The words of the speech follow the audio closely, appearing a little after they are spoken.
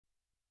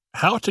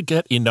How to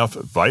get enough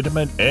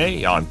vitamin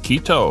A on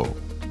keto,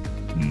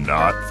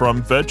 not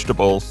from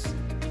vegetables.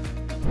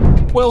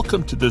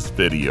 Welcome to this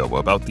video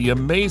about the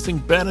amazing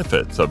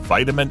benefits of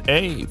vitamin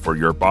A for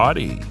your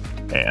body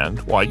and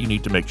why you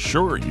need to make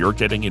sure you're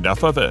getting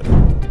enough of it.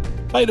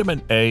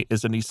 Vitamin A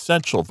is an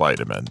essential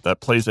vitamin that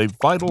plays a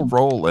vital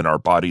role in our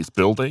body's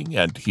building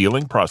and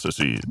healing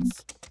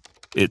processes.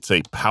 It's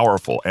a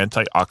powerful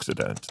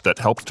antioxidant that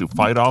helps to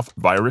fight off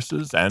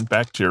viruses and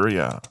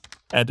bacteria,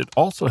 and it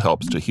also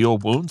helps to heal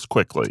wounds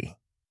quickly.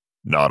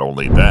 Not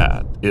only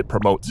that, it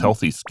promotes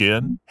healthy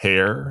skin,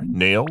 hair,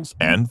 nails,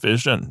 and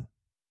vision.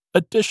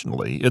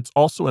 Additionally, it's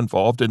also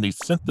involved in the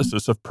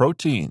synthesis of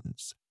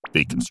proteins,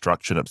 the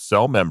construction of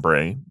cell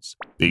membranes,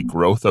 the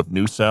growth of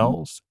new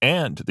cells,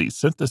 and the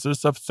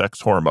synthesis of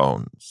sex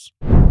hormones.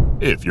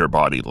 If your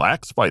body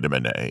lacks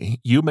vitamin A,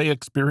 you may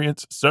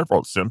experience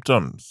several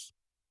symptoms.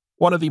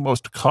 One of the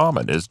most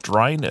common is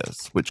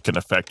dryness, which can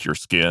affect your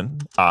skin,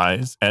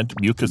 eyes, and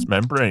mucous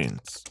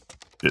membranes.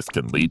 This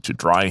can lead to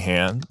dry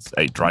hands,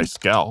 a dry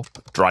scalp,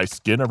 dry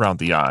skin around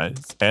the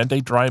eyes, and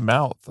a dry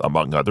mouth,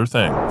 among other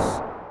things.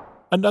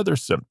 Another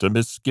symptom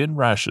is skin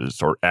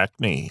rashes or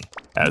acne,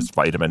 as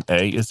vitamin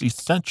A is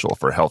essential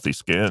for healthy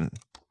skin.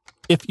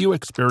 If you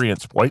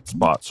experience white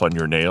spots on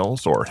your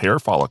nails or hair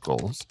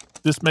follicles,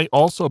 this may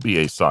also be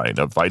a sign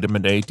of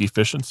vitamin A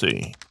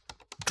deficiency.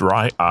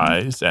 Dry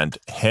eyes and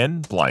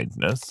hen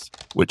blindness,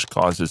 which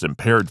causes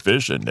impaired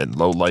vision in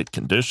low-light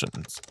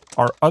conditions,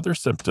 are other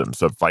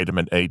symptoms of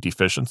vitamin A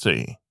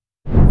deficiency.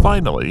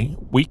 Finally,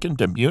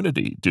 weakened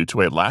immunity due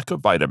to a lack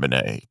of vitamin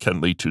A can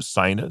lead to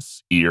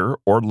sinus, ear,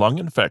 or lung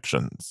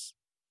infections.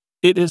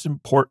 It is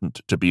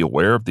important to be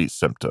aware of these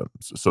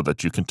symptoms so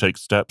that you can take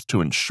steps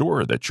to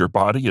ensure that your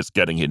body is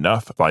getting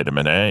enough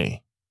vitamin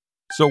A.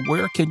 So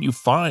where can you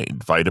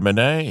find vitamin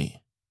A?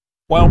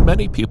 While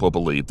many people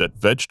believe that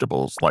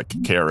vegetables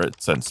like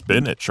carrots and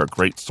spinach are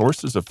great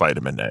sources of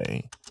vitamin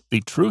A,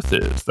 the truth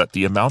is that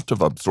the amount of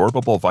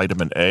absorbable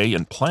vitamin A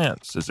in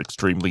plants is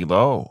extremely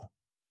low.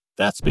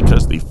 That's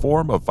because the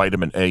form of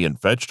vitamin A in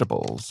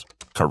vegetables,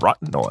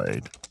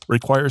 carotenoid,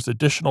 requires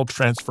additional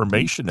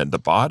transformation in the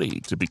body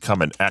to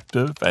become an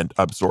active and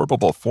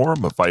absorbable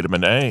form of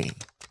vitamin A,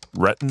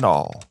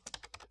 retinol.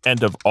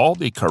 And of all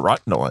the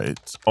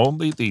carotenoids,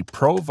 only the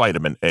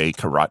provitamin A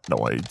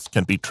carotenoids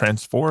can be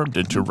transformed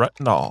into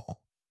retinol,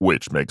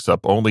 which makes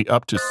up only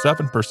up to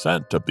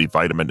 7% of the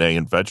vitamin A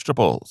in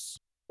vegetables.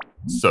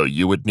 So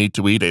you would need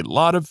to eat a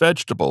lot of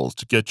vegetables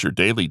to get your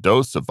daily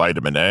dose of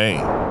vitamin A.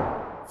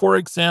 For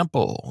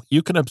example,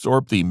 you can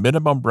absorb the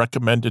minimum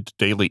recommended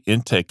daily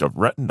intake of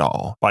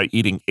retinol by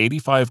eating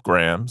 85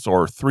 grams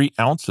or 3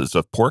 ounces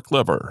of pork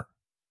liver.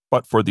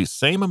 But for the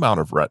same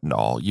amount of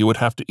retinol, you would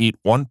have to eat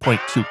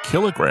 1.2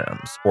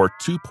 kilograms or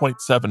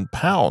 2.7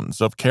 pounds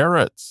of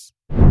carrots.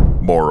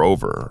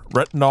 Moreover,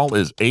 retinol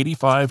is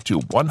 85 to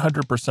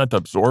 100%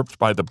 absorbed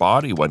by the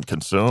body when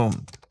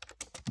consumed.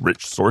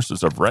 Rich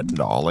sources of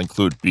retinol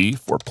include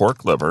beef or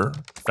pork liver,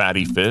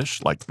 fatty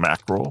fish like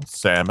mackerel,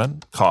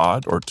 salmon,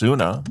 cod, or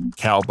tuna,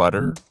 cow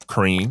butter,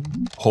 cream,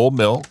 whole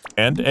milk,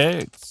 and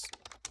eggs.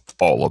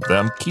 All of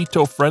them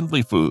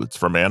keto-friendly foods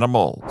from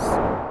animals.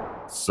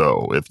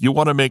 So, if you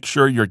want to make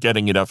sure you're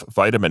getting enough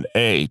vitamin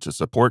A to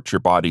support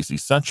your body's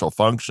essential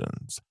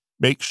functions,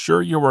 make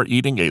sure you are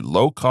eating a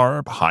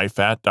low-carb,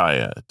 high-fat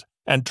diet,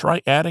 and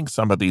try adding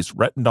some of these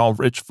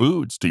retinol-rich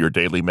foods to your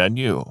daily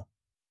menu.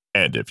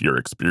 And if you're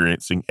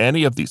experiencing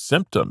any of these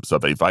symptoms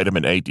of a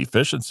vitamin A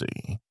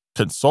deficiency,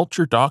 consult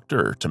your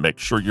doctor to make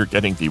sure you're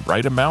getting the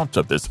right amount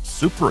of this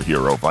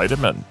superhero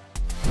vitamin.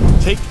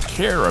 Take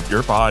care of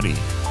your body.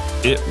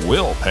 It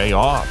will pay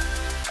off.